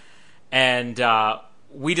went. And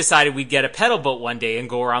we decided we'd get a pedal boat one day and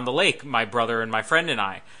go around the lake, my brother and my friend and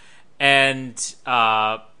I. And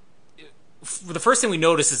the first thing we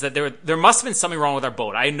noticed is that there must have been something wrong with our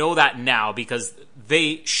boat. I know that now because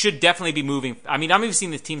they should definitely be moving. I mean, I'm even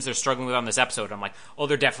seeing the teams they're struggling with on this episode. I'm like, oh,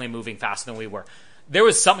 they're definitely moving faster than we were. There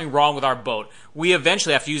was something wrong with our boat. We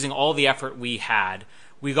eventually, after using all the effort we had,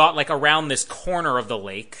 we got like around this corner of the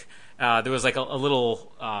lake. There was like a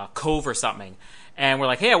little cove or something. And we're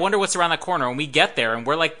like, hey, I wonder what's around that corner. And we get there, and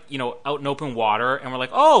we're like, out in open water. And we're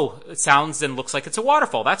like, oh, it sounds and looks like it's a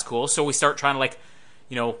waterfall. That's cool. So we start trying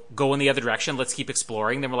to go in the other direction. Let's keep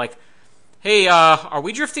exploring. Then we're like, hey, are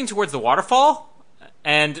we drifting towards the waterfall?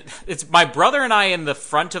 And it's my brother and I in the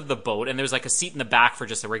front of the boat, and there's like a seat in the back for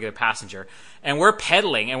just a regular passenger. And we're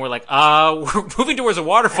pedaling, and we're like, we're moving towards a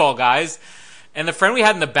waterfall, guys. And the friend we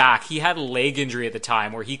had in the back, he had a leg injury at the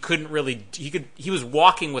time where he couldn't really, he was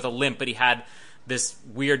walking with a limp, but he had this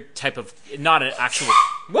weird type of, not an actual,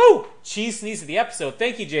 whoa, she sneezed at the episode.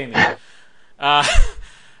 Thank you, Jamie.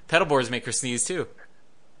 Pedal boards make her sneeze too.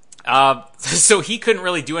 So he couldn't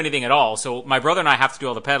really do anything at all. So my brother and I have to do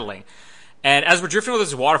all the pedaling. And as we're drifting over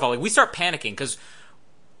this waterfall, we start panicking because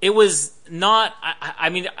it was not, I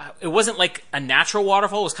mean, it wasn't like a natural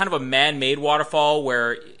waterfall. It was kind of a man-made waterfall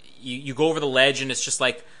where you go over the ledge and it's just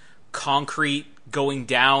like concrete going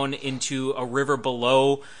down into a river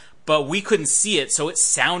below. But we couldn't see it, so it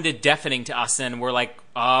sounded deafening to us, and we're like,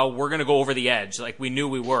 we're going to go over the edge. Like, we knew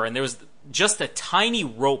we were. And there was just a tiny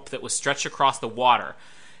rope that was stretched across the water.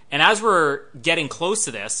 And as we're getting close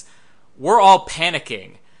to this, we're all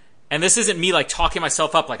panicking. And this isn't me, like, talking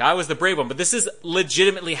myself up like I was the brave one, but this is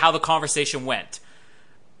legitimately how the conversation went.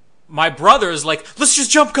 My brother's like, let's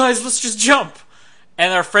just jump, guys, let's just jump.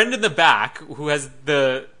 And our friend in the back, who has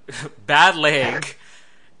the bad leg,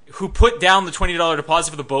 who put down the $20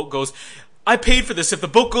 deposit for the boat, goes, I paid for this. If the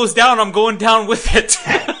boat goes down, I'm going down with it.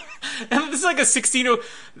 And this is like a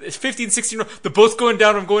 15, 16, the boat's going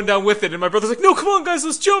down, I'm going down with it. And my brother's like, no, come on, guys,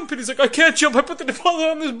 let's jump. And he's like, I can't jump. I put the deposit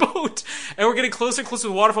on this boat. And we're getting closer and closer to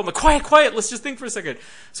the waterfall. I'm like, quiet, let's just think for a second.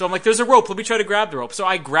 So I'm like, there's a rope. Let me try to grab the rope. So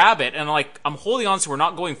I grab it, and I'm holding on so we're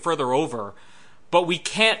not going further over. But we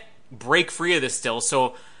can't break free of this still.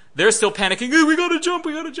 So they're still panicking. Hey, we gotta jump.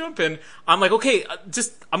 And I'm like, okay,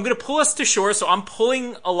 I'm gonna pull us to shore. So I'm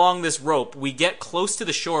pulling along this rope. We get close to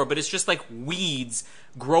the shore, but it's just like weeds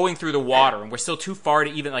growing through the water. And we're still too far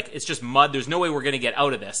to even, it's just mud. There's no way we're gonna get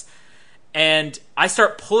out of this. And I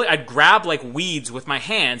start pulling, I'd grab like weeds with my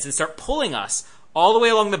hands and start pulling us all the way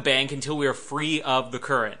along the bank until we are free of the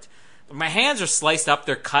current. My hands are sliced up,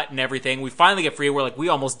 they're cut and everything. We finally get free. We're like, we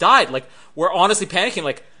almost died. Like, we're honestly panicking.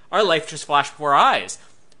 Like, our life just flashed before our eyes.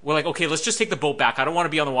 We're like, okay, let's just take the boat back. I don't want to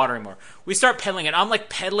be on the water anymore. We start pedaling, and I'm like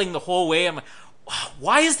pedaling the whole way. I'm like,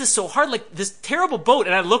 why is this so hard? Like, this terrible boat.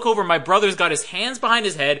 And I look over, my brother's got his hands behind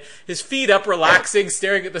his head, his feet up, relaxing,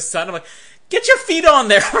 staring at the sun. I'm like, get your feet on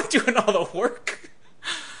there. We're doing all the work.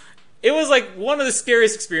 It was like one of the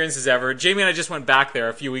scariest experiences ever. Jamie and I just went back there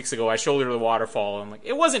a few weeks ago. I shouldered the waterfall. And I'm like,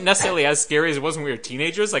 it wasn't necessarily as scary as it was when we were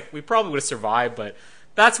teenagers. Like, we probably would have survived, but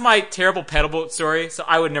that's my terrible pedal boat story. So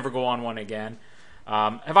I would never go on one again.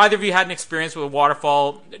 Have either of you had an experience with a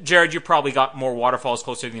waterfall? Jared, you probably got more waterfalls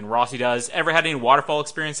closer than Rossi does. Ever had any waterfall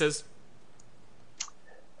experiences?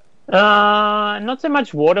 Not so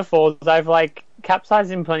much waterfalls. I've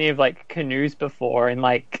capsized in plenty of canoes before, and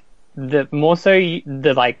the more so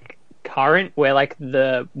the current where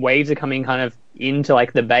the waves are coming kind of into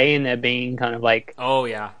the bay, and they're being kind of oh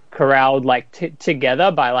yeah, corralled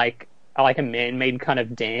together by a man-made kind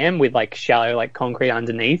of dam with shallow concrete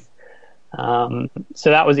underneath. So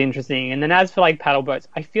that was interesting. And then as for paddle boats,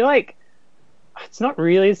 I feel like it's not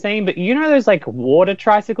really the same, but those water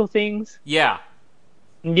tricycle things? Yeah.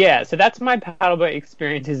 Yeah, so that's my paddle boat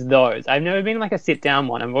experience, is those. I've never been a sit down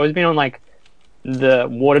one. I've always been on the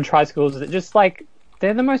water tricycles that just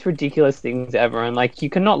they're the most ridiculous things ever, and you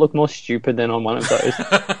cannot look more stupid than on one of those.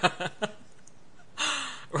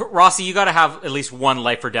 Rossi, you gotta have at least one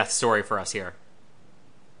life or death story for us here.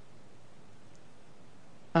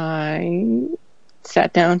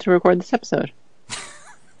 sat down to record this episode.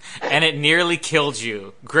 And it nearly killed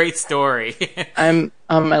you. Great story. I'm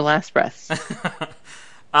on my last breath.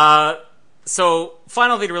 So,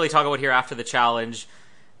 final thing to really talk about here after the challenge,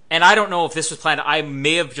 and I don't know if this was planned, I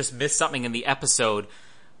may have just missed something in the episode,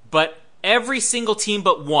 but every single team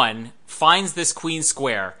but one finds this Queen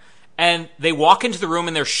Square, and they walk into the room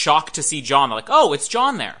and they're shocked to see John. They're like, oh, it's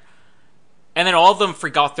John there. And then all of them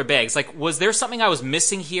forgot their bags. Like, was there something I was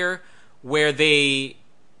missing here where they...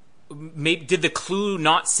 did the clue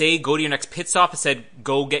not say go to your next pit stop? It said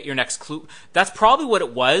go get your next clue. That's probably what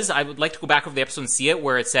it was. I would like to go back over the episode and see it,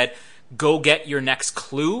 where it said go get your next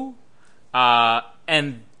clue.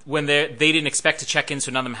 And when they didn't expect to check in,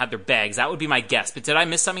 so none of them had their bags. That would be my guess. But did I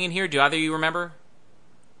miss something in here? Do either of you remember?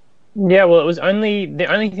 Yeah, well, it was the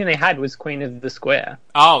only thing they had was Queen of the Square.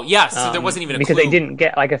 Oh, yeah, so there wasn't even a because clue. they didn't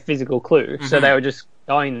get like a physical clue, so they were just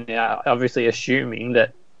going there, obviously assuming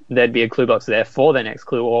that there'd be a clue box there for their next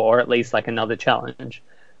clue, or at least like another challenge.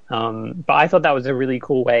 But I thought that was a really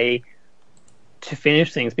cool way to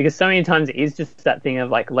finish things, because so many times it is just that thing of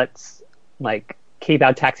like, let's like keep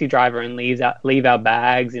our taxi driver and leave our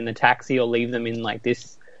bags in the taxi, or leave them in like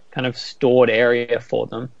this kind of stored area for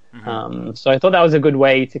them. So I thought that was a good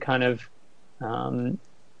way to kind of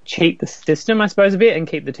cheat the system, I suppose, a bit, and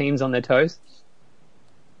keep the teams on their toes.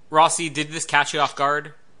 Rossi, did this catch you off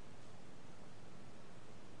guard?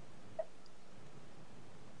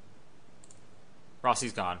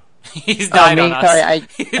 Rossi's gone. He's died on us. Sorry,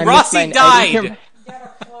 I Rossi died!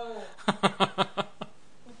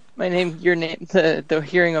 My name, your name, the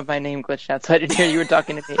hearing of my name glitched out, so I didn't hear you were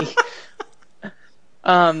talking to me.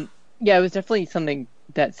 Yeah, it was definitely something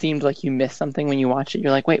that seemed like you missed something when you watch it.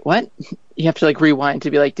 You're like, wait, what? You have to like rewind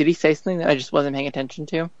to be like, did he say something that I just wasn't paying attention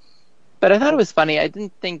to? But I thought it was funny. I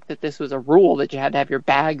didn't think that this was a rule that you had to have your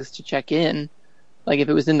bags to check in. Like if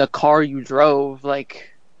it was in the car you drove,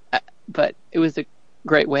 like, but it was a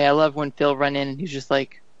great way. I love when Phil ran in and he's just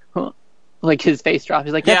like, huh? Like his face dropped.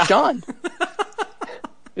 He's like, that's John.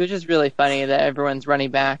 It was just really funny that everyone's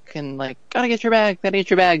running back and like, gotta get your bags.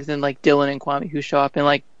 And like Dylan and Kwame who show up and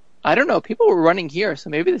like, I don't know, people were running here,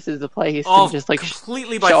 so maybe this is the place. Oh, and just like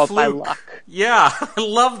completely show by up fluke. by luck. Yeah, I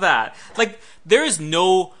love that. Like, there is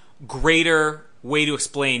no greater way to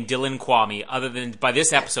explain Dylan Kwame other than by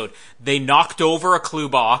this episode. They knocked over a clue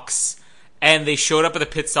box and they showed up at the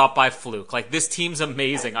pit stop by fluke. Like, this team's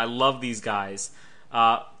amazing. I love these guys.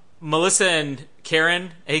 Melissa and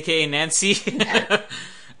Karen, aka Nancy,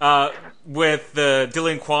 with the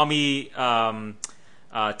Dylan Kwame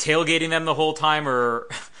tailgating them the whole time, or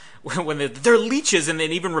when they're leeches, and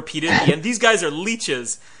then even repeated at the end, these guys are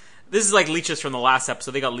leeches. This is like leeches from the last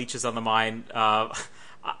episode. They got leeches on the mind.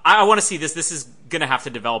 I want to see this. This is going to have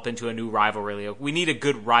to develop into a new rivalry. We need a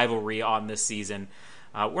good rivalry on this season.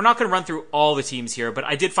 We're not going to run through all the teams here, but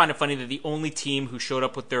I did find it funny that the only team who showed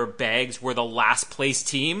up with their bags were the last place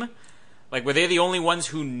team. Like, were they the only ones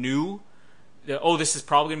who knew that, oh, this is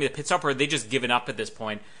probably going to be the pit stop, or are they just given up at this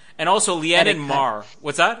point? And also, Leanne and Mar.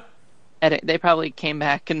 What's that? They probably came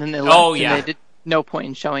back and then they left. Oh, yeah. And they did no point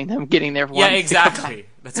in showing them getting there. Yeah, exactly.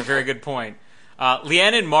 That's a very good point.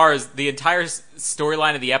 Leanne and Mars, the entire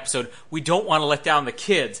storyline of the episode, we don't want to let down the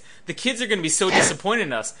kids. The kids are going to be so disappointed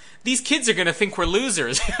in us. These kids are going to think we're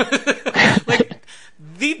losers. Like,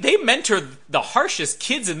 they mentor the harshest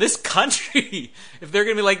kids in this country. If they're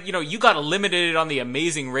going to be like, you got eliminated on the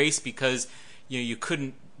Amazing Race because you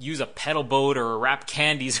couldn't use a pedal boat or wrap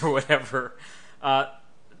candies or whatever.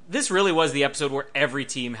 This really was the episode where every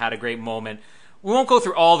team had a great moment. We won't go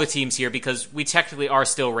through all the teams here because we technically are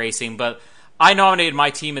still racing, but I nominated my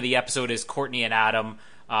team of the episode as Courtney and Adam,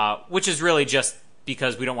 which is really just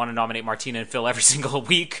because we don't want to nominate Martina and Phil every single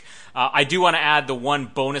week. I do want to add the one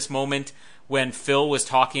bonus moment when Phil was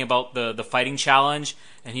talking about the fighting challenge,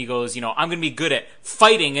 and he goes, I'm going to be good at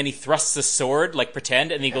fighting, and he thrusts the sword, like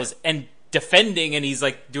pretend, and he goes, and defending, and he's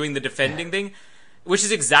like doing the defending thing, which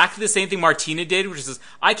is exactly the same thing Martina did, which is,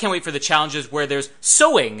 I can't wait for the challenges where there's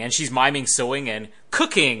sewing, and she's miming sewing and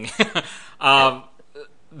cooking.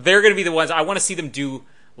 They're going to be the ones, I want to see them do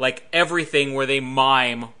like everything where they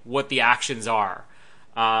mime what the actions are.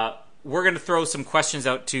 We're going to throw some questions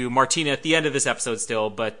out to Martina at the end of this episode still,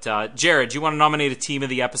 but Jared, do you want to nominate a team of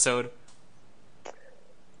the episode?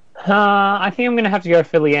 I think I'm going to have to go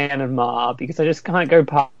for Leanne and Mar, because I just can't go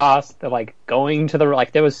past the going to the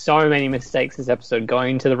there was so many mistakes this episode,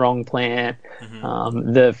 going to the wrong plant,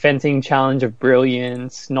 the fencing challenge of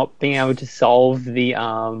brilliance, not being able to solve the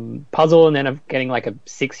puzzle, and then of getting like a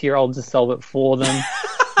 6-year-old to solve it for them.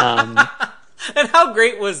 And how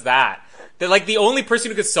great was that? That the only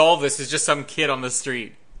person who could solve this is just some kid on the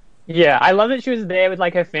street. Yeah, I love that she was there with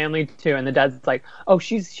like her family too, and the dad's like, "Oh,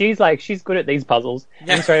 she's good at these puzzles."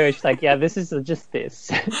 And straight away she's like, "Yeah, this is just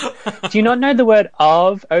this." Do you not know the word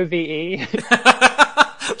OVE?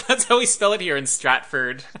 That's how we spell it here in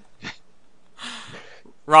Stratford.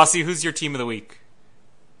 Rossi, who's your team of the week?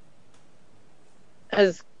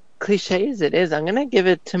 As cliche as it is, I'm going to give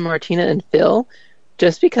it to Martina and Phil,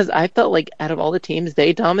 just because I felt like out of all the teams,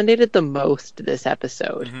 they dominated the most this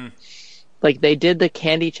episode. Mm-hmm. Like, they did the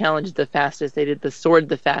candy challenge the fastest, they did the sword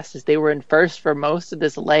the fastest, they were in first for most of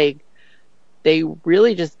this leg. They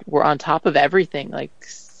really just were on top of everything. Like,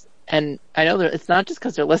 and I know that it's not just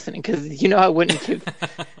because they're listening, because I wouldn't give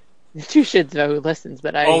two shits about who listens,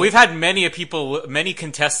 but we've had many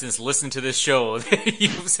contestants listen to this show that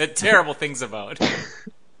you've said terrible things about.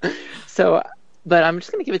 So, but I'm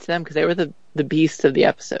just going to give it to them because they were the beasts of the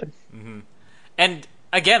episode. Mm-hmm. And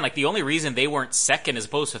again, like, the only reason they weren't second as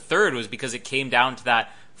opposed to third was because it came down to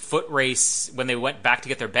that foot race when they went back to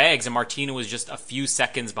get their bags, and Martina was just a few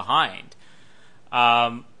seconds behind.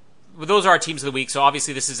 Those are our teams of the week, so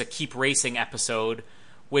obviously this is a keep racing episode,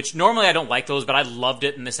 which normally I don't like those, but I loved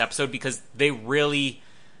it in this episode because they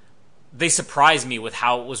surprised me with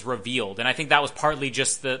how it was revealed. And I think that was partly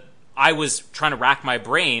just I was trying to rack my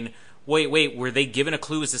brain. Wait, were they given a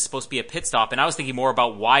clue? Is this supposed to be a pit stop? And I was thinking more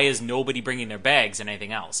about why is nobody bringing their bags than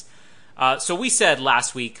anything else. So we said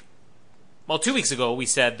last week, 2 weeks ago, we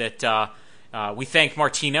said that we thanked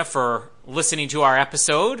Martina for listening to our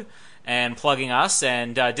episode and plugging us,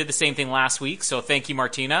 and did the same thing last week. So thank you,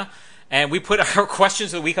 Martina. And we put our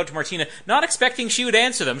questions of the week out to Martina, not expecting she would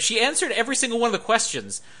answer them. She answered every single one of the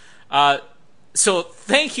questions. So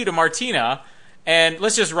thank you to Martina. And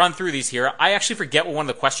let's just run through these here. I actually forget what one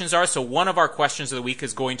of the questions are. So one of our questions of the week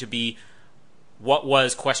is going to be, what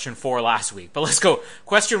was question 4 last week? But let's go.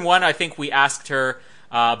 Question 1, I think we asked her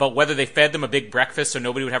about whether they fed them a big breakfast so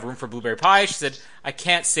nobody would have room for blueberry pie. She said, I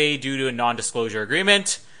can't say due to a non-disclosure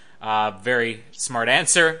agreement. Very smart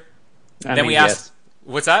answer. Then we asked, yes.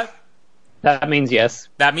 What's that? That means yes.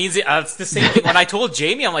 That means it's the same thing. When I told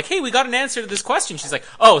Jamie, I'm like, hey, we got an answer to this question. She's like,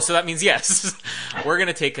 oh, so that means yes. We're going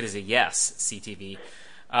to take it as a yes, CTV.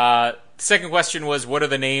 Second question was, what are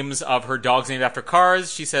the names of her dogs named after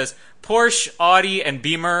cars? She says, Porsche, Audi, and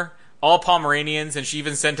Beamer, all Pomeranians. And she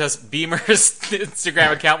even sent us Beamer's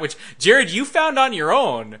Instagram account, which, Jared, you found on your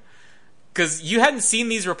own. Because you hadn't seen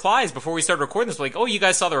these replies before we started recording this. We're like, oh, you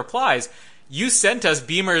guys saw the replies. You sent us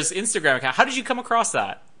Beamer's Instagram account. How did you come across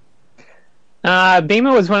that?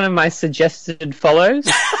 Beamer was one of my suggested follows.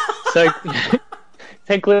 So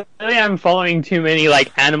clearly I'm following too many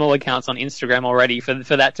like animal accounts on Instagram already for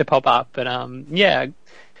that to pop up. But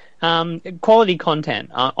quality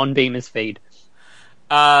content on Beamer's feed.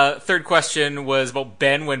 Third question was about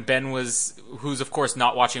Ben, who's of course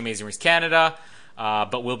not watching Amazing Race Canada,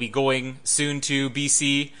 but will be going soon to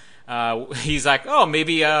BC. He's like, oh,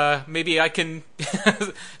 maybe I can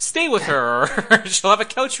stay with her, or she'll have a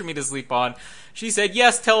couch for me to sleep on. She said,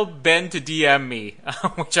 yes, tell Ben to DM me,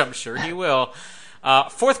 which I'm sure he will.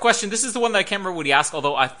 Fourth question, this is the one that I can't remember what he asked,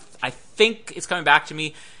 although I think it's coming back to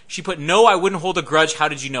me. She put, no, I wouldn't hold a grudge. How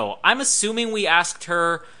did you know? I'm assuming we asked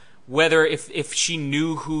her whether if she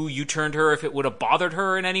knew who you turned her, if it would have bothered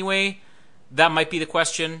her in any way. That might be the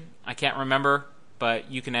question. I can't remember.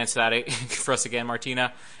 But you can answer that for us again,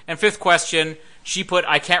 Martina. And fifth question, she put,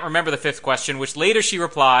 I can't remember the fifth question, which later she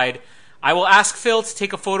replied, I will ask Phil to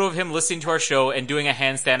take a photo of him listening to our show and doing a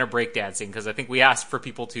handstand or breakdancing, because I think we asked for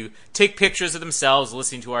people to take pictures of themselves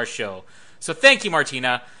listening to our show. So thank you,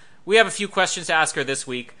 Martina. We have a few questions to ask her this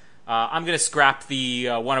week. I'm going to scrap the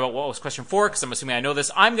one about what was question 4, because I'm assuming I know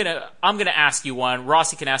this. I'm gonna ask you one.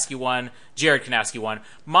 Rossi can ask you one. Jared can ask you one.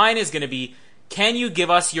 Mine is going to be, can you give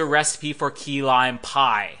us your recipe for key lime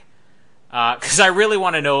pie? Because I really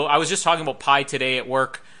want to know. I was just talking about pie today at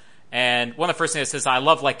work, and one of the first things it says, I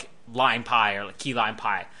love like lime pie or like key lime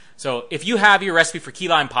pie. So if you have your recipe for key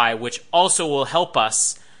lime pie, which also will help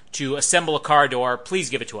us to assemble a car door, please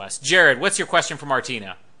give it to us. Jared, what's your question for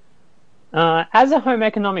Martina? As a home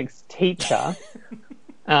economics teacher,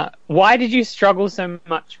 why did you struggle so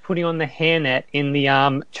much putting on the hairnet in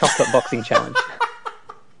the chocolate boxing challenge?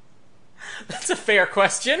 That's a fair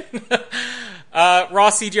question.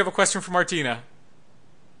 Rossi, do you have a question for Martina?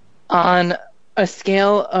 On a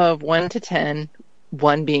scale of 1 to 10,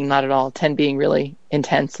 1 being not at all, 10 being really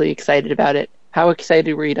intensely excited about it, how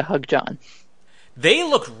excited were you to hug John? They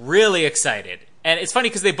looked really excited. And it's funny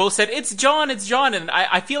because they both said, it's John. And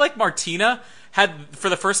I feel like Martina had, for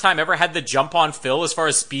the first time ever, had the jump on Phil as far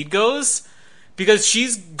as speed goes. because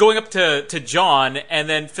she's going up to John, and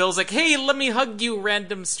then Phil's like, "Hey, let me hug you,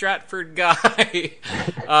 random Stratford guy."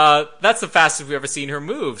 That's the fastest we've ever seen her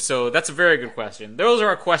move. So that's a very good question. Those are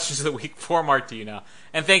our questions of the week for Martina.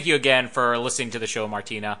 And thank you again for listening to the show,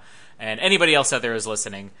 Martina, and anybody else out there is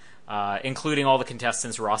listening, including all the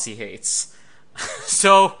contestants Rossi hates.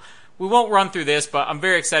 So we won't run through this, but I'm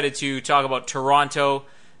very excited to talk about Toronto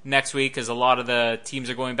next week, because a lot of the teams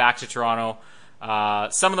are going back to Toronto.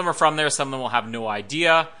 Some of them are from there, some of them will have no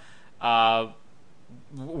idea. We're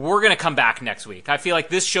going to come back next week. I feel like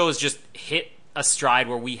this show has just hit a stride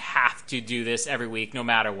where we have to do this every week, no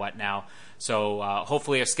matter what now. So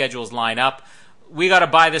hopefully our schedules line up. We got to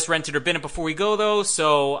buy this, rent it, or bin it before we go, though,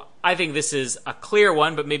 so I think this is a clear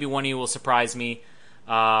one, but maybe one of you will surprise me.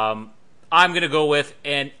 I'm going to go with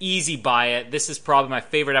an easy buy it. This is probably my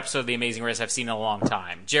favorite episode of The Amazing Race I've seen in a long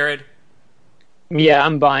time. Jared? Yeah,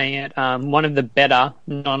 I'm buying it. One of the better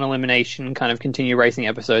non-elimination kind of continue racing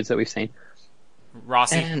episodes that we've seen.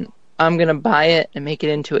 Rossi? And I'm going to buy it and make it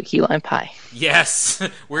into a key lime pie. Yes.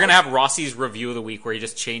 We're going to have Rossi's review of the week, where he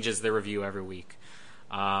just changes the review every week.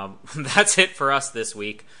 That's it for us this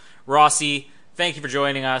week. Rossi, thank you for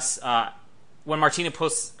joining us. When Martina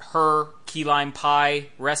posts her key lime pie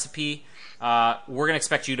recipe, we're going to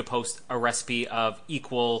expect you to post a recipe of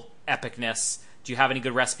equal epicness. Do you have any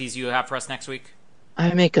good recipes you have for us next week?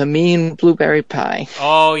 I make a mean blueberry pie.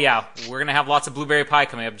 Oh, yeah. We're going to have lots of blueberry pie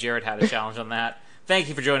coming up. Jared had a challenge on that. Thank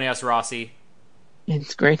you for joining us, Rossi.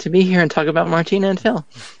 It's great to be here and talk about Martina and Phil.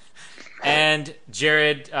 And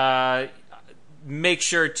Jared, make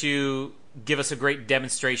sure to give us a great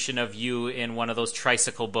demonstration of you in one of those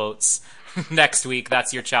tricycle boats next week.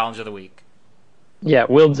 That's your challenge of the week. Yeah,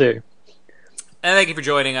 will do. And thank you for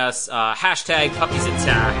joining us. Hashtag Puppies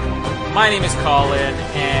Attack. My name is Colin,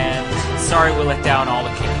 and sorry we let down all the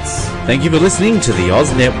kids. Thank you for listening to the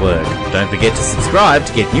Oz Network. Don't forget to subscribe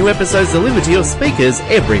to get new episodes delivered to your speakers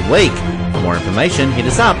every week. For more information, hit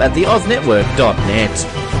us up at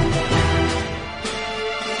theoznetwork.net.